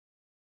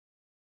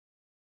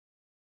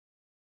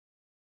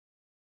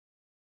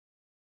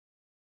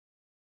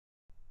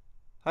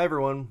Hi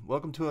everyone,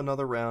 welcome to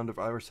another round of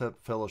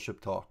IRIS-HEP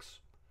Fellowship Talks.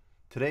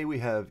 Today we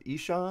have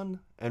Eshan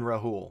and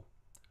Rahul.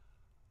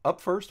 Up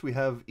first we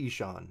have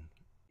Eshan.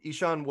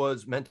 Eshan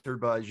was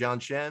mentored by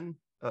Jianshen.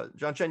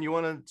 Jianshen, you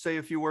want to say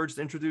a few words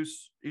to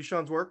introduce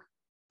Eshan's work?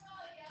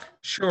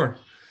 Sure.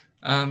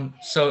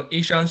 So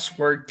Ishan's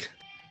work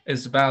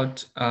is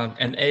about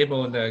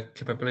enable the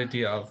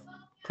capability of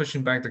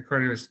pushing back the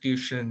query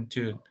execution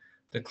to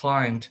the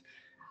client.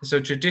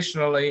 So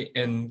traditionally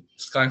in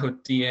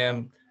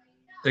SkyhookDM,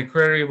 the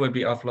query would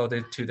be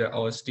offloaded to the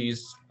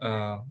OSDs,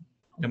 no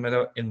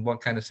matter in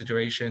what kind of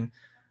situation.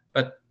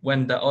 But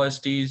when the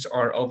OSDs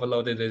are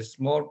overloaded,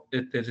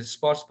 it is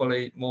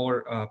possibly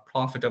more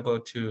profitable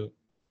to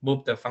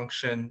move the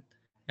function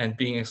and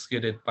being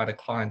executed by the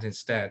client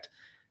instead.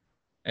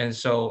 And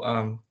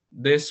so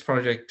this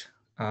project,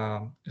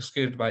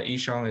 executed by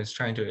Ishan, is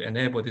trying to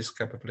enable this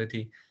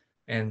capability.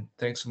 And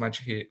thanks so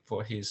much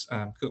for his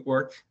good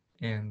work.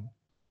 And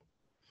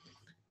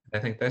I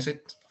think that's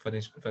it for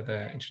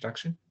the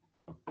introduction.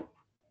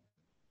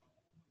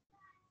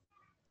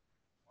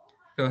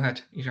 Go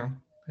ahead, Ishan.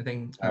 I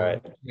think All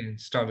right. you can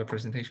start the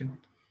presentation.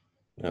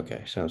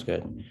 Okay, sounds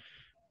good.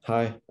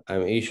 Hi,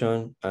 I'm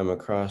Eshan. I'm a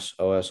cross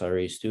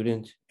OSRE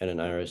student and an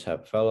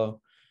IRIS-HEP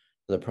fellow.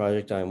 The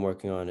project I'm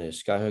working on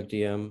is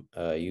SkyhookDM,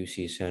 a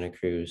UC Santa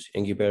Cruz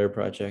incubator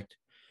project,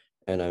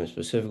 and I'm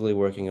specifically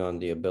working on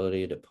the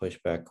ability to push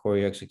back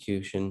query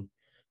execution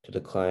to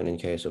the client in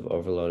case of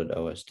overloaded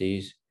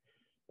OSDs.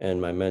 And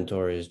my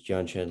mentor is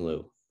Jianchen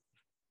Liu.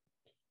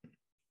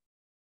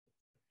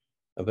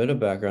 A bit of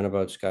background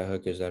about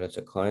Skyhook is that it's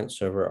a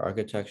client-server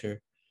architecture,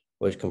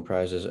 which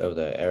comprises of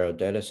the Arrow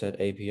dataset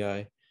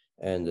API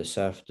and the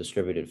Ceph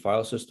distributed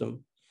file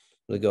system.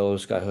 The goal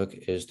of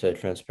Skyhook is to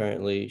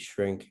transparently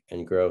shrink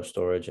and grow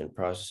storage and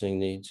processing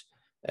needs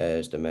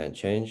as demand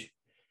change.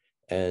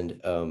 And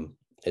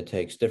it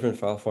takes different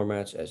file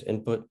formats as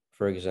input,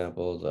 for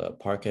example, the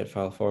Parquet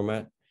file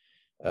format.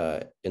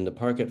 In the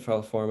Parquet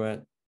file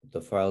format, the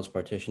file is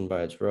partitioned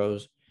by its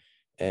rows,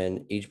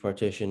 and each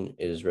partition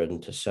is written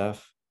to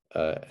Ceph.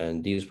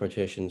 And these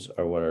partitions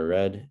are what are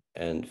read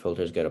and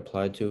filters get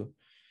applied to.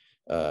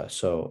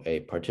 So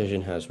a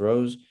partition has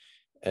rows,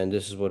 and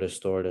this is what is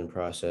stored and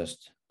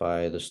processed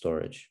by the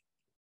storage.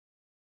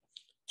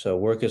 So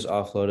work is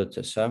offloaded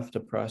to Ceph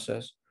to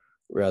process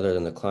rather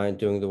than the client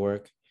doing the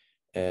work.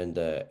 And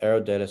the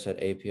Arrow dataset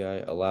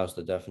API allows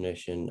the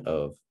definition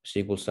of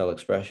SQL style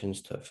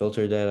expressions to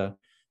filter data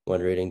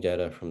when reading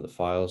data from the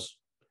files.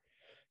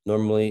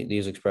 Normally,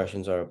 these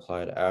expressions are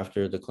applied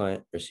after the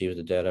client receives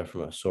the data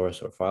from a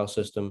source or file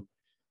system,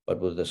 but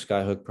with the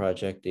Skyhook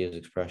project, these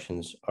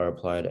expressions are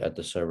applied at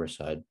the server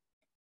side.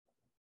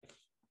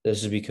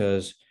 This is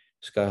because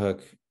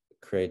Skyhook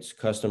creates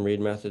custom read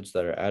methods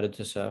that are added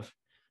to Ceph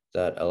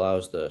that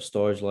allows the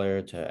storage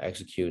layer to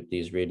execute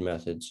these read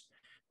methods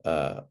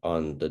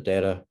on the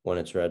data when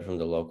it's read from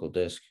the local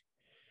disk.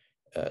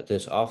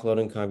 This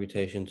offloading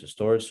computation to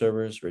storage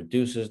servers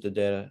reduces the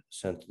data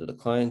sent to the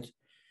client,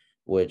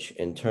 which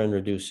in turn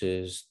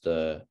reduces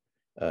the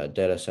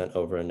data sent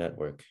over a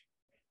network.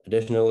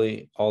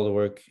 Additionally, all the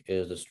work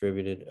is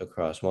distributed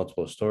across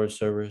multiple storage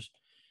servers,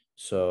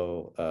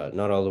 so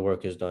not all the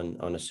work is done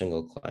on a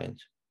single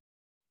client.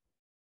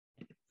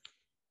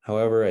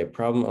 However, a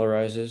problem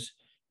arises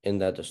in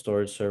that the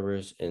storage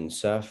servers in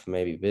Ceph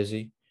may be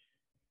busy.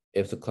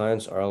 If the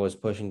clients are always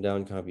pushing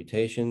down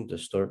computation,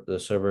 the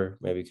server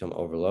may become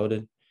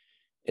overloaded.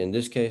 In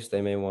this case,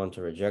 they may want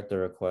to reject the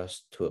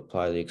request to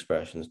apply the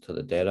expressions to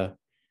the data.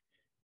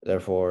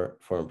 Therefore,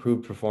 for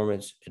improved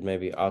performance, it may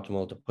be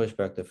optimal to push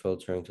back the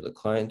filtering to the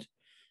client.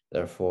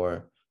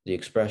 Therefore, the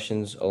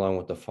expressions along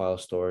with the file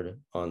stored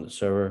on the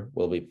server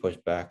will be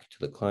pushed back to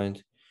the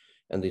client.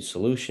 And the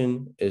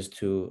solution is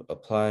to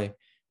apply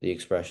the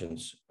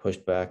expressions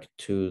pushed back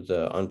to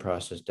the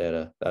unprocessed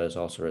data that is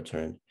also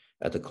returned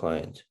at the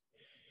client.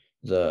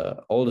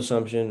 The old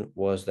assumption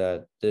was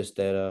that this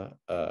data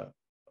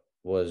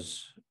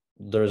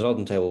the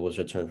resultant table was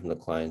returned from the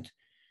client,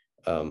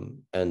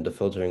 and the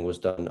filtering was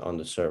done on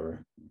the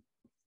server.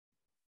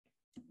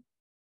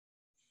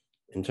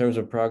 In terms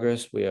of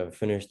progress, we have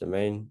finished the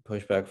main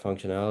pushback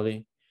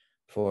functionality.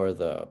 For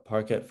the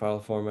Parquet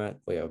file format,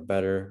 we have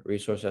better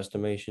resource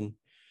estimation,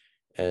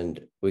 and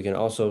we can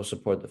also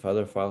support the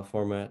Feather file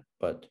format,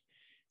 but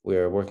we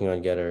are working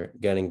on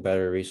getting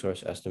better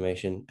resource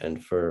estimation.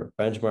 And for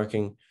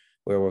benchmarking,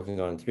 we're working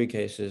on 3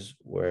 cases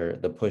where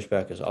the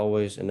pushback is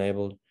always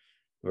enabled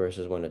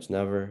versus when it's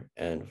never,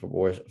 and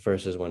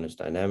versus when it's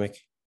dynamic.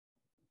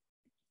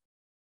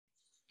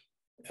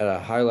 At a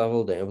high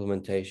level, the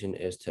implementation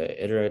is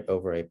to iterate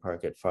over a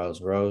Parquet file's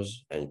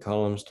rows and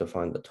columns to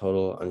find the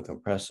total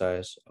uncompressed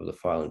size of the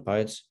file in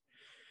bytes.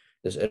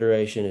 This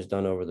iteration is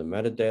done over the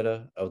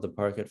metadata of the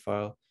Parquet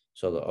file,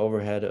 so the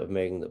overhead of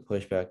making the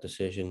pushback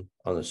decision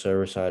on the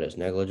server side is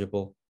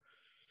negligible.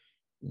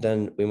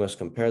 Then we must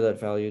compare that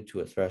value to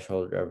a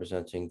threshold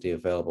representing the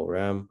available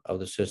RAM of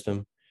the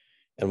system,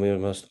 and we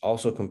must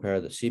also compare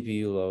the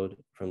CPU load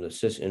from the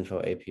sysinfo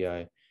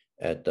API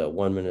at the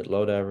 1-minute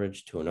load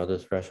average to another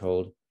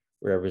threshold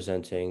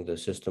representing the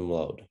system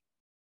load.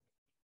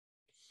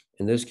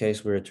 In this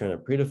case, we return a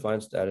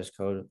predefined status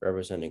code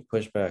representing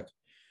pushback,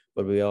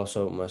 but we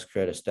also must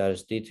create a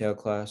status detail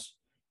class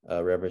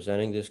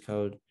representing this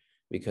code,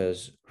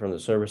 because from the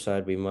server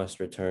side, we must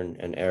return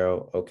an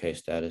arrow OK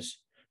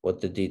status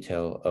with the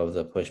detail of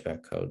the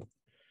pushback code.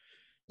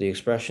 The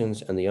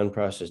expressions and the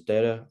unprocessed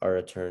data are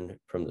returned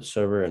from the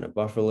server in a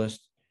buffer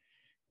list.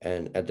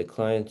 And at the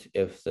client,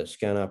 if the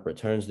scanop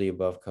returns the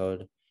above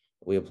code,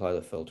 we apply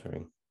the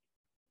filtering.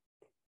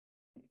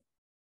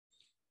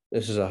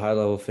 This is a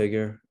high-level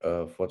figure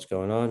of what's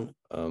going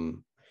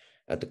on.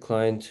 At the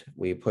client,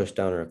 we push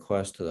down a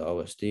request to the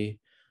OSD.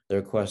 The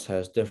request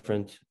has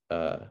different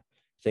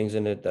things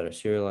in it that are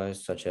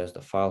serialized, such as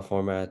the file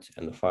format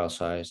and the file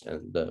size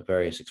and the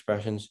various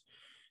expressions.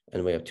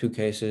 And we have two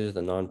cases,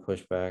 the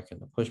non-pushback and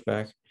the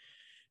pushback.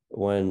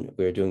 When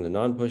we're doing the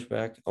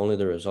non-pushback, only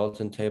the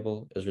resultant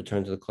table is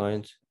returned to the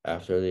client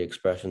after the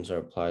expressions are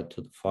applied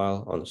to the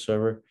file on the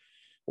server,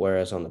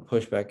 whereas on the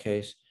pushback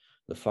case,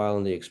 the file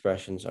and the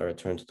expressions are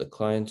returned to the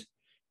client,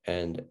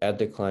 and at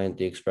the client,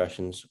 the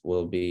expressions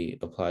will be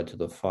applied to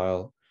the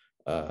file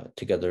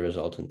to get the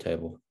resultant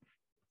table.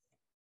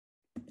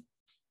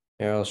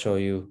 Here I'll show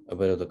you a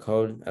bit of the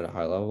code at a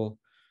high level.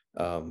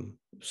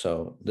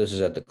 So this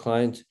is at the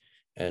client,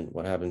 and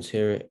what happens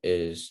here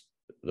is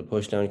the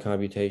pushdown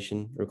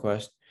computation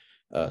request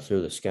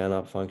through the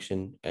scanop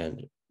function,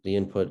 and the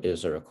input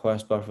is a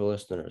request buffer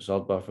list and a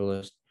result buffer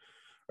list.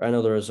 Right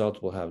now the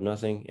result will have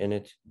nothing in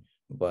it,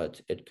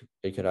 but it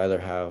could either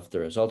have the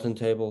resultant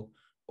table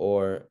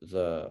or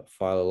the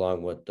file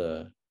along with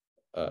the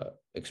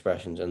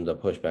expressions in the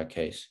pushback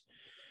case.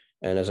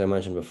 And as I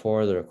mentioned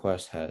before, the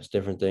request has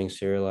different things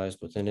serialized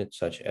within it,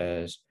 such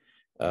as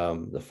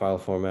the file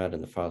format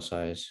and the file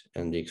size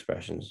and the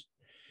expressions.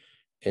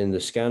 In the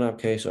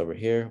scanop case over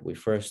here, we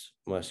first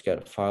must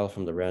get a file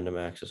from the random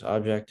access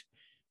object.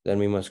 Then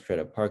we must create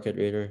a Parquet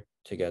reader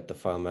to get the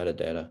file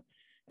metadata.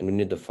 And we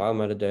need the file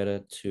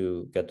metadata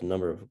to get the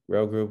number of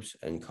row groups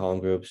and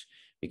column groups,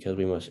 because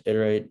we must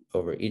iterate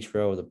over each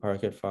row of the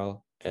Parquet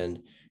file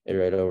and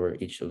iterate over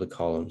each of the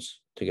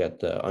columns to get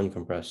the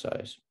uncompressed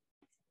size.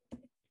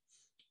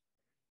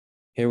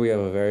 Here we have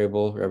a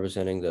variable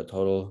representing the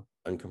total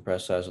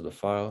uncompressed size of the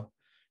file.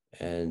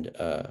 And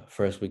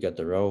first we get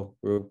the row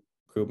group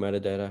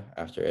metadata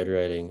after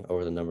iterating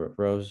over the number of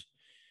rows.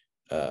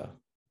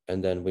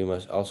 And then we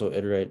must also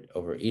iterate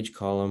over each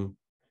column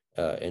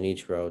in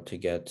each row to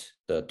get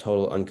the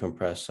total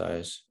uncompressed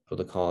size of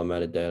the column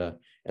metadata.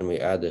 And we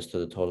add this to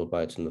the total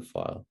bytes in the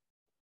file.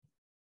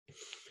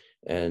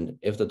 And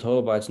if the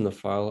total bytes in the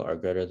file are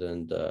greater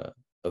than the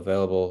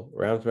available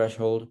RAM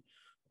threshold,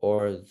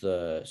 or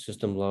the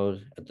system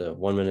load at the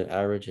 1 minute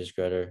average is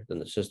greater than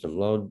the system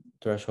load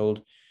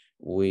threshold,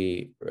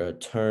 we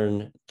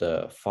return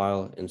the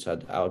file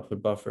inside the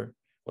output buffer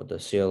with the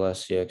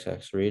CLS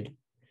CXX read.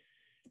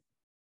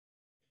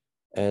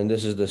 And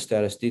this is the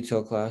status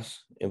detail class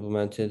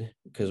implemented,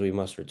 because we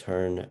must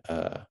return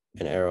an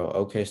arrow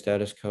OK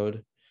status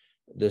code.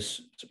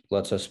 This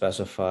lets us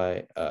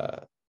specify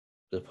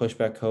the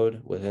pushback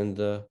code within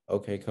the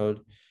OK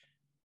code.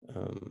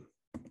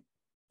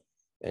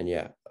 And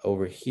yeah,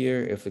 over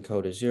here, if the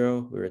code is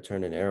 0, we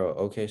return an arrow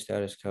OK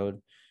status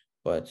code.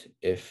 But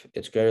if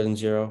it's greater than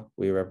 0,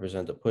 we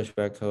represent the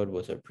pushback code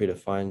with a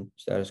predefined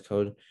status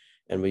code,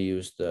 and we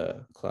use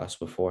the class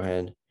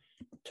beforehand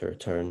to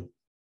return.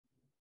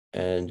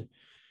 And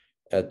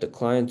at the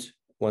client,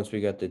 once we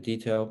get the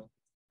detail,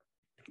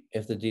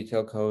 if the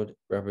detail code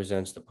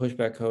represents the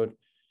pushback code,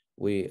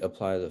 we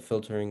apply the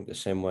filtering the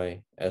same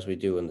way as we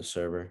do in the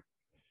server.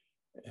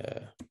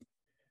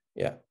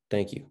 Yeah,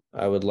 thank you.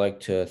 I would like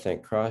to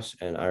thank Cross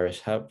and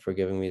IRIS-HEP for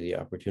giving me the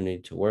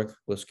opportunity to work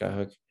with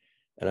Skyhook.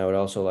 And I would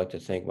also like to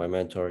thank my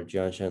mentor,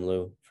 Jianshan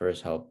Liu, for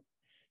his help.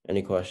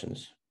 Any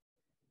questions?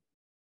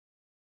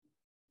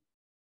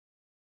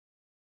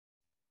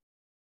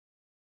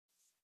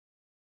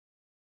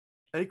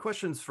 Any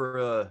questions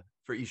for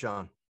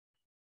Eshan?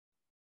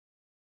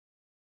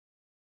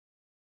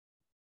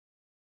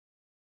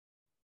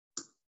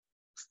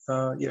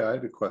 Yeah, I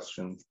had a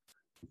question,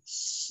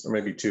 or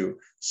maybe two.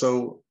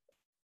 So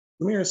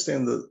let me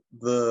understand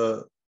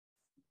the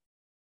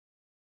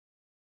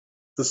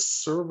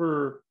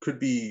server could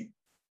be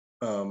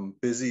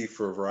busy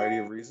for a variety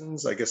of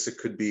reasons. I guess it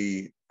could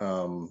be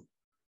I/O.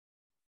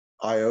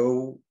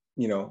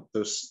 You know,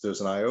 there's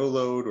an I/O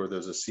load, or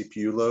there's a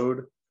CPU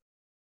load,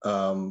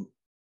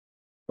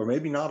 or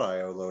maybe not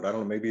I/O load. I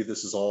don't know. Maybe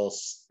this is all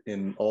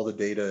the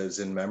data is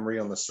in memory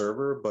on the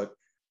server. But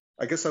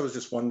I guess I was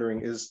just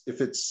wondering, is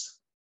if it's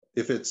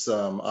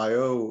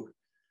I/O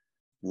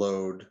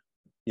load,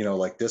 you know,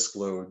 like disk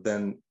load,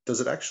 then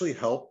does it actually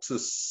help to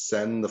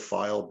send the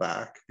file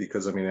back?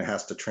 Because I mean, it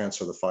has to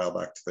transfer the file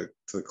back to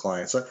the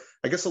client. So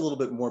I guess a little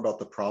bit more about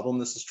the problem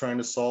this is trying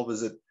to solve.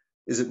 Is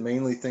it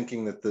mainly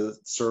thinking that the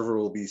server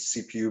will be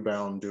CPU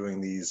bound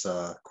doing these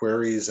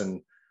queries,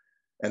 and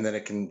then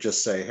it can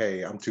just say,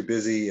 hey, I'm too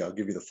busy, I'll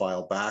give you the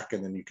file back,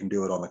 and then you can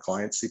do it on the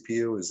client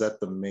CPU? Is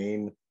that the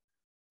main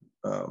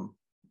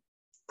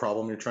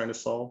problem you're trying to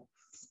solve?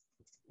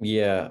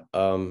 Yeah,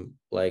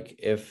 like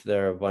if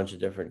there are a bunch of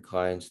different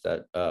clients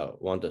that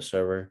want the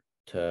server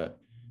to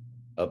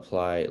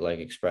apply like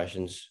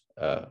expressions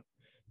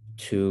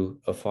to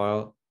a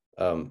file,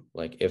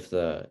 like if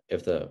the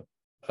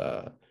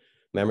uh,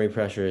 memory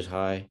pressure is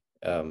high,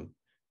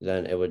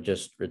 then it would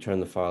just return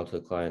the file to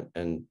the client,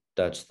 and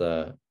that's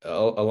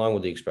along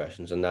with the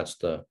expressions, and that's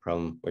the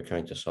problem we're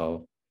trying to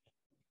solve.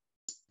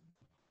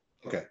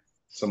 Okay,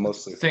 so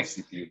mostly from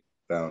CPU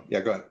down. Yeah,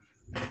 go ahead.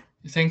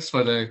 Thanks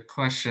for the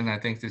question. I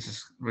think this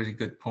is a really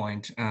good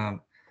point.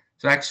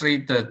 So actually,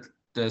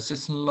 the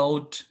system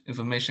load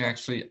information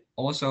actually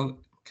also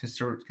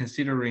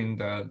considering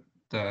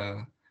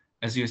the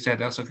as you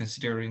said, also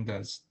considering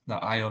the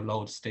I/O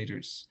load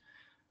status.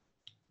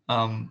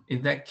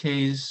 In that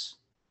case,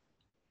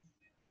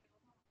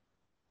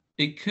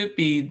 it could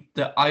be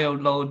the I/O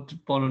load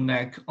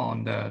bottleneck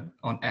on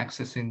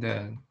accessing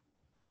the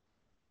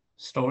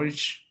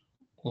storage,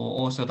 or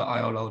also the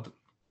I/O load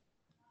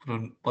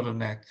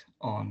bottleneck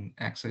on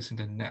accessing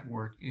the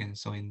network. And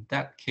so in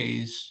that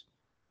case,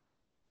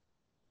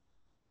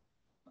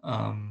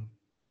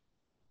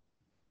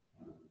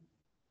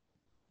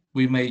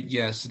 we may,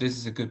 yes, this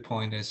is a good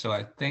point. And so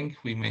I think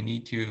we may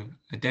need to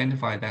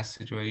identify that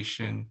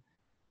situation,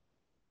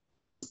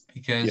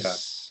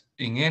 because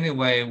in any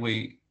way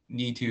we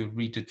need to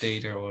read the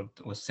data or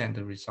send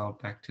the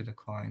result back to the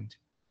client.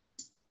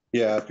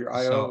 Yeah, if your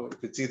IO,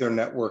 if it's either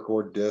network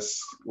or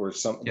disk or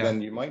something,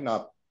 then you might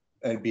not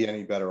be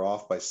any better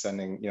off by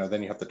sending,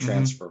 then you have to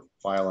transfer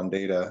file and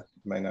data.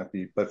 It might not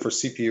be, but for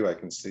CPU, I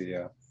can see,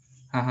 yeah.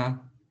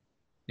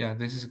 Yeah,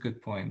 this is a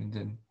good point. And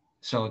then,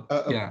 so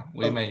yeah,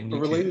 we may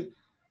need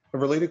A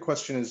related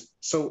question is,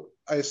 so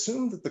I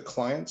assume that the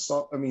client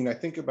I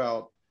think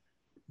about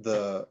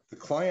the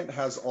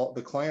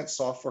client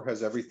software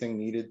has everything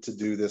needed to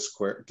do this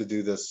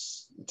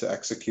to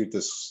execute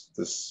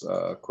this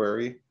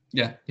query.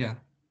 Yeah.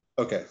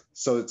 Okay,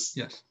 so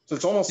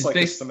it's almost like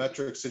a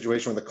symmetric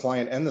situation where the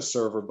client and the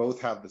server both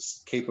have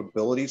this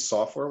capability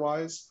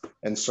software-wise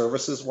and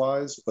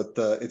services-wise, but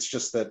it's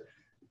just that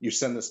you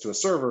send this to a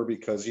server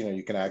because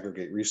you can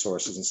aggregate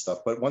resources and stuff.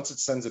 But once it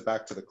sends it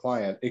back to the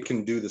client, it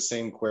can do the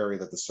same query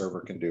that the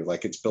server can do,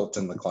 like it's built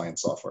in the client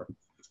software.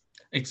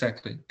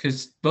 Exactly,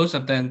 because both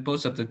of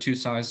the two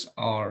sides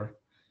are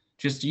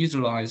just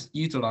utilize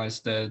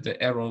the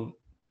arrow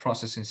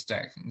processing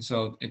stack. And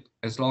so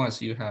as long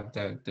as you have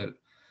the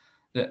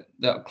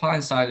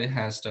client side, it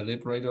has the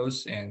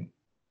liberators, and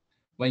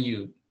when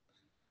you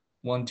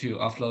want to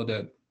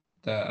offload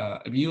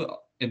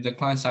if the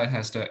client side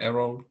has the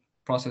arrow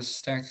process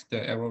stack,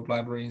 the arrow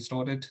library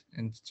installed,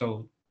 and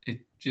so it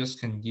just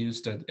can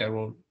use the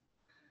arrow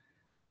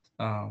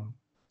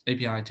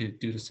API to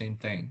do the same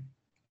thing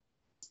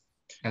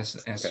as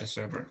the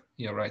server.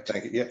 Yeah, right.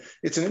 Thank you. Yeah,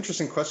 it's an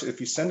interesting question. If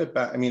you send it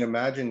back,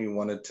 imagine you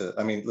wanted to,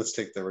 let's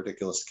take the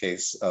ridiculous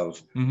case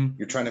of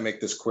you're trying to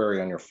make this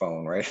query on your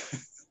phone, right?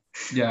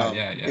 Yeah.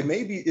 It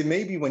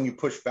may be when you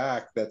push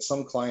back that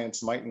some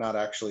clients might not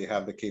actually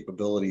have the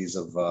capabilities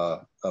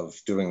of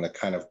doing the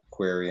kind of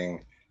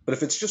querying. But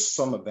if it's just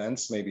some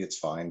events, maybe it's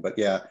fine. But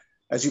yeah,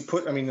 as you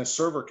put, the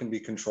server can be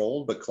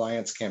controlled, but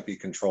clients can't be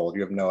controlled.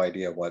 You have no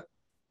idea what,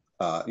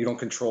 you don't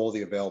control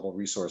the available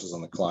resources on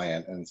the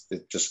client. And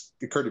it just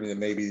occurred to me that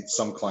maybe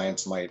some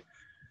clients might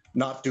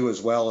not do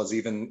as well as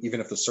even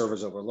if the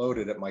server's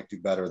overloaded, it might do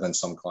better than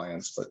some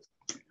clients. But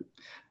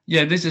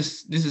yeah, this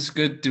is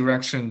good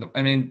direction.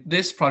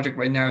 This project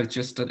right now is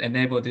just to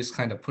enable this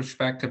kind of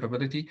pushback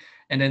capability,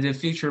 and in the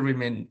future we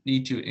may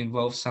need to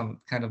involve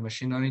some kind of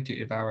machine learning to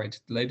evaluate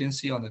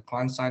latency on the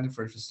client side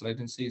versus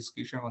latency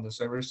execution on the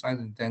server side,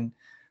 and then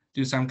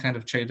do some kind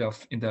of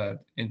trade-off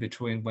in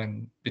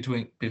between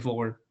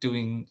before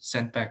doing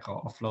send back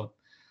or offload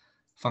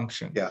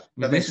function. Yeah,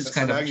 this is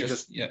kind of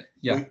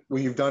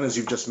what you've done is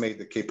you've just made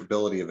the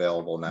capability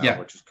available now,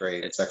 which is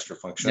great. It's extra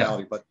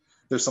functionality, but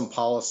there's some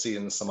policy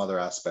and some other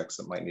aspects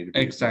that might need to be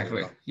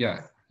exactly.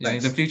 Yeah.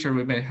 In the future,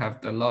 we may have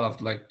a lot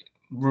of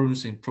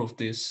rooms to improve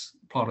this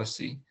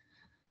policy.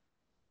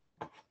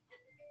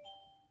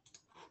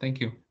 Thank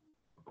you.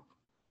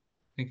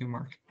 Thank you,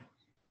 Mark.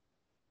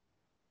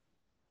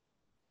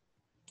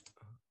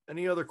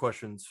 Any other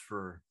questions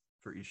for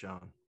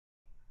Eshan?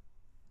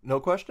 No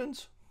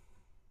questions?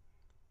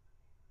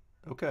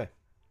 Okay.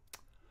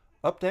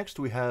 Up next,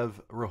 we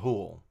have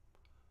Rahul.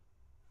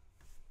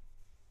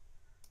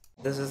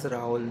 This is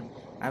Rahul.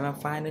 I'm a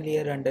final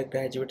year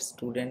undergraduate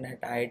student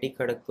at IIT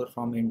Kharagpur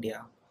from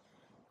India.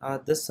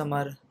 This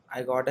summer,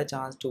 I got a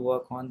chance to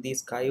work on the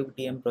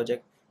SkyhookDM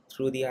project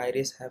through the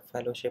IRIS-HEP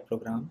fellowship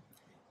program.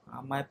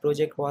 My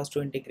project was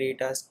to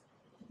integrate a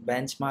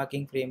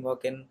benchmarking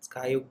framework in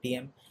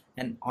SkyhookDM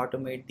and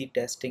automate the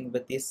testing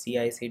with the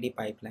CI/CD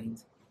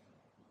pipelines.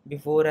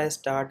 Before I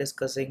start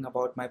discussing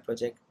about my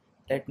project,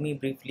 let me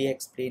briefly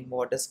explain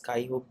what is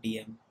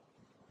SkyhookDM.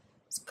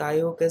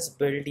 Skyhook is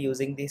built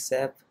using the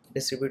SEP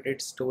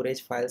distributed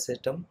storage file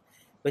system,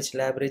 which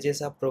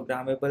leverages a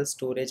programmable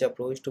storage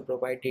approach to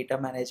provide data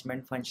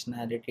management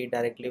functionality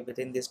directly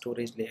within the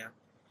storage layer.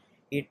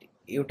 It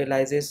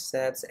utilizes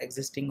SEP's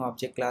existing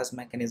object class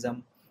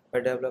mechanism by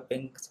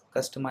developing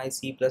customized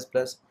C++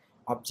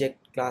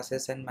 object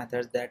classes and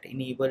methods that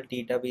enable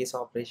database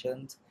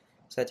operations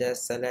such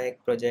as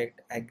select,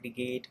 project,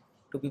 aggregate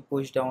to be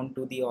pushed down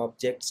to the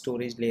object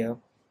storage layer.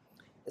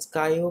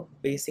 Skyhook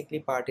basically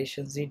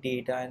partitions the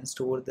data and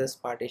store these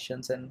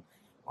partitions in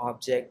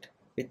object,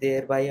 we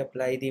thereby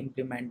apply the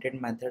implemented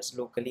methods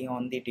locally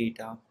on the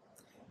data.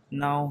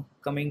 Now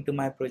coming to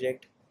my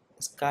project,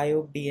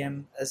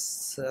 SkyhookDM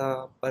is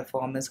a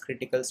performance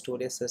critical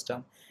storage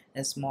system,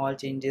 and small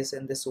changes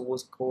in the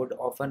source code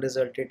often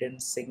resulted in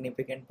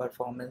significant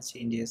performance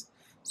changes.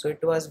 So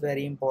it was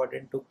very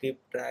important to keep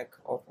track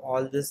of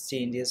all these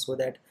changes so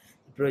that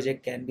the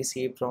project can be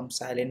saved from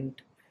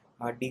silent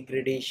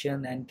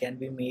degradation and can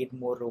be made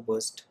more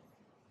robust.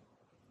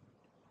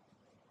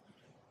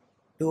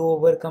 To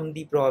overcome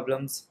the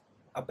problems,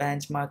 a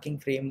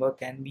benchmarking framework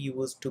can be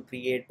used to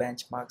create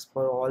benchmarks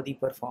for all the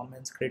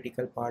performance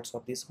critical parts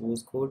of the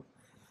source code.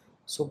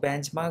 So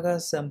benchmark are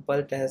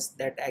simple tests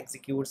that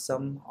execute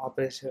some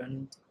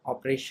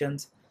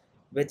operations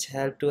which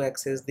help to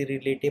access the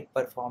relative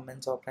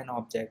performance of an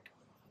object.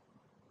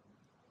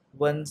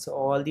 Once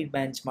all the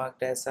benchmark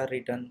tests are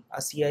written, a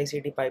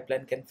CI/CD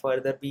pipeline can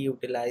further be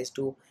utilized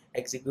to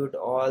execute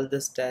all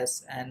these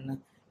tests,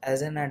 and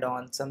as an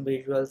add-on, some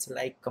visuals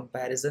like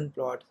comparison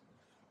plot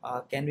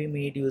can be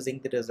made using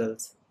the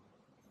results.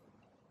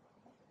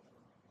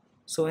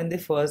 So in the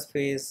first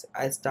phase,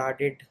 I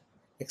started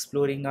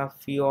exploring a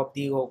few of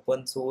the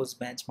open source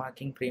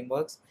benchmarking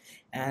frameworks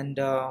and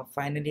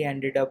finally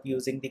ended up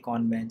using the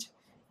Conbench.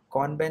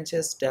 Conbench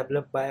is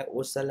developed by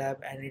Ursa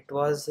Lab and it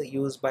was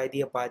used by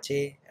the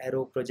Apache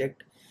Arrow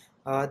project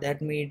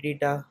that made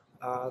it a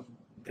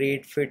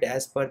great fit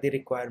as per the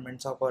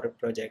requirements of our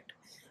project.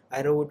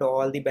 I wrote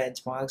all the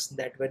benchmarks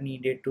that were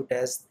needed to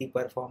test the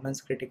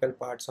performance critical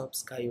parts of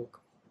Skyhook.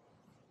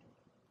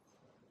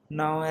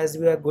 Now, as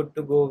we are good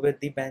to go with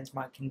the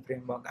benchmarking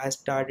framework, I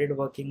started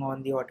working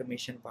on the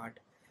automation part.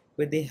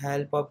 With the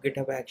help of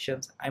GitHub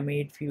Actions, I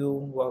made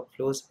few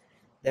workflows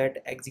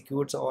that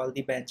executes all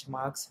the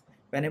benchmarks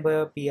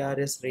whenever a PR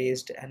is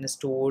raised and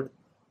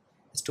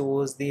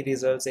stores the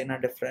results in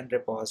a different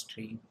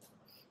repository.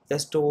 The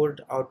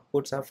stored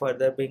outputs are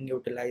further being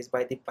utilized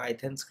by the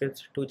Python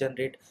scripts to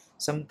generate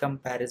some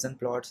comparison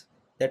plots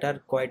that are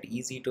quite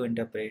easy to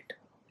interpret.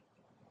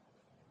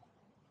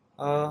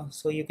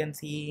 So you can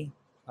see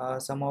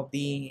some of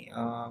the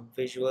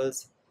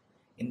visuals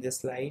in this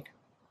slide.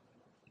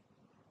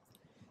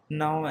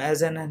 Now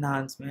as an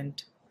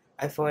enhancement,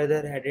 I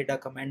further added a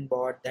comment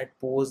bot that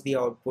posts the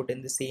output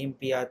in the same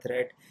PR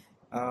thread,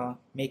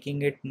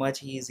 making it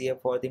much easier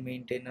for the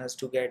maintainers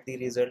to get the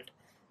result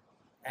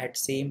at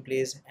same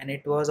place, and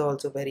it was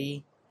also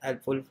very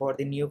helpful for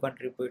the new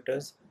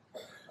contributors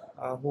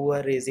who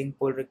are raising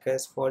pull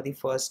requests for the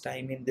first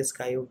time in this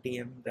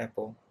SkyhookDM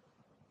repo.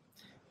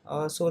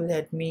 So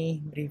let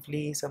me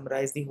briefly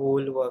summarize the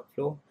whole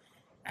workflow.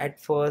 At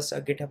first, a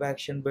GitHub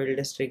action build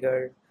is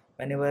triggered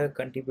whenever a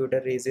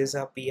contributor raises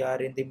a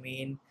PR in the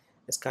main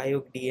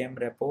SkyhookDM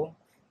repo.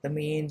 The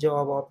main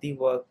job of the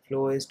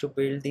workflow is to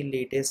build the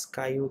latest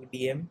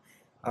SkyhookDM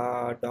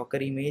Docker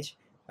image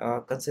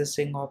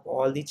consisting of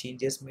all the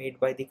changes made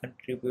by the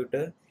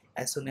contributor.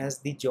 As soon as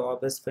the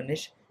job is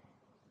finished,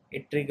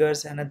 it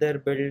triggers another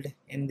build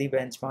in the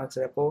benchmarks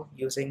repo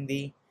using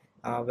the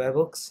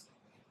webhooks,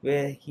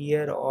 where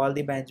here all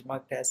the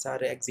benchmark tests are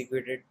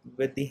executed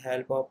with the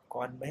help of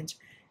Conbench,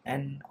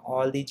 and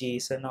all the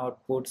JSON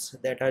outputs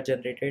that are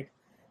generated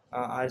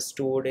are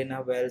stored in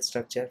a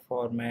well-structured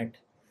format.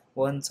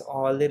 Once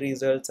all the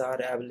results are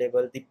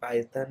available, the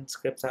Python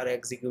scripts are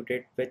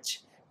executed,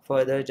 which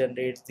further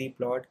generates the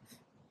plot.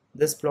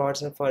 These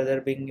plots are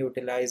further being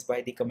utilized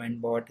by the comment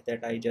bot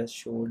that I just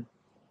showed.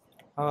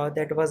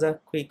 That was a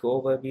quick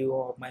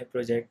overview of my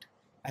project.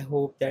 I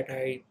hope that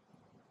I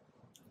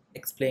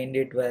explained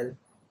it well.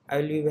 I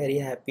will be very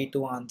happy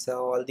to answer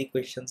all the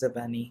questions if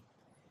any.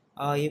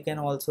 You can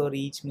also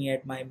reach me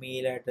at my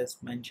mail address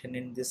mentioned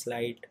in this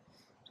slide.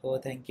 So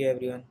thank you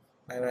everyone.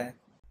 Bye bye.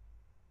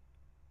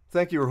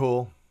 Thank you,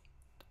 Rahul.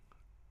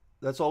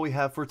 That's all we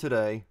have for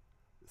today.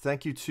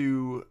 Thank you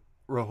to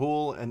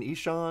Rahul and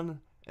Eshan,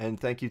 and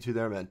thank you to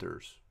their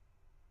mentors.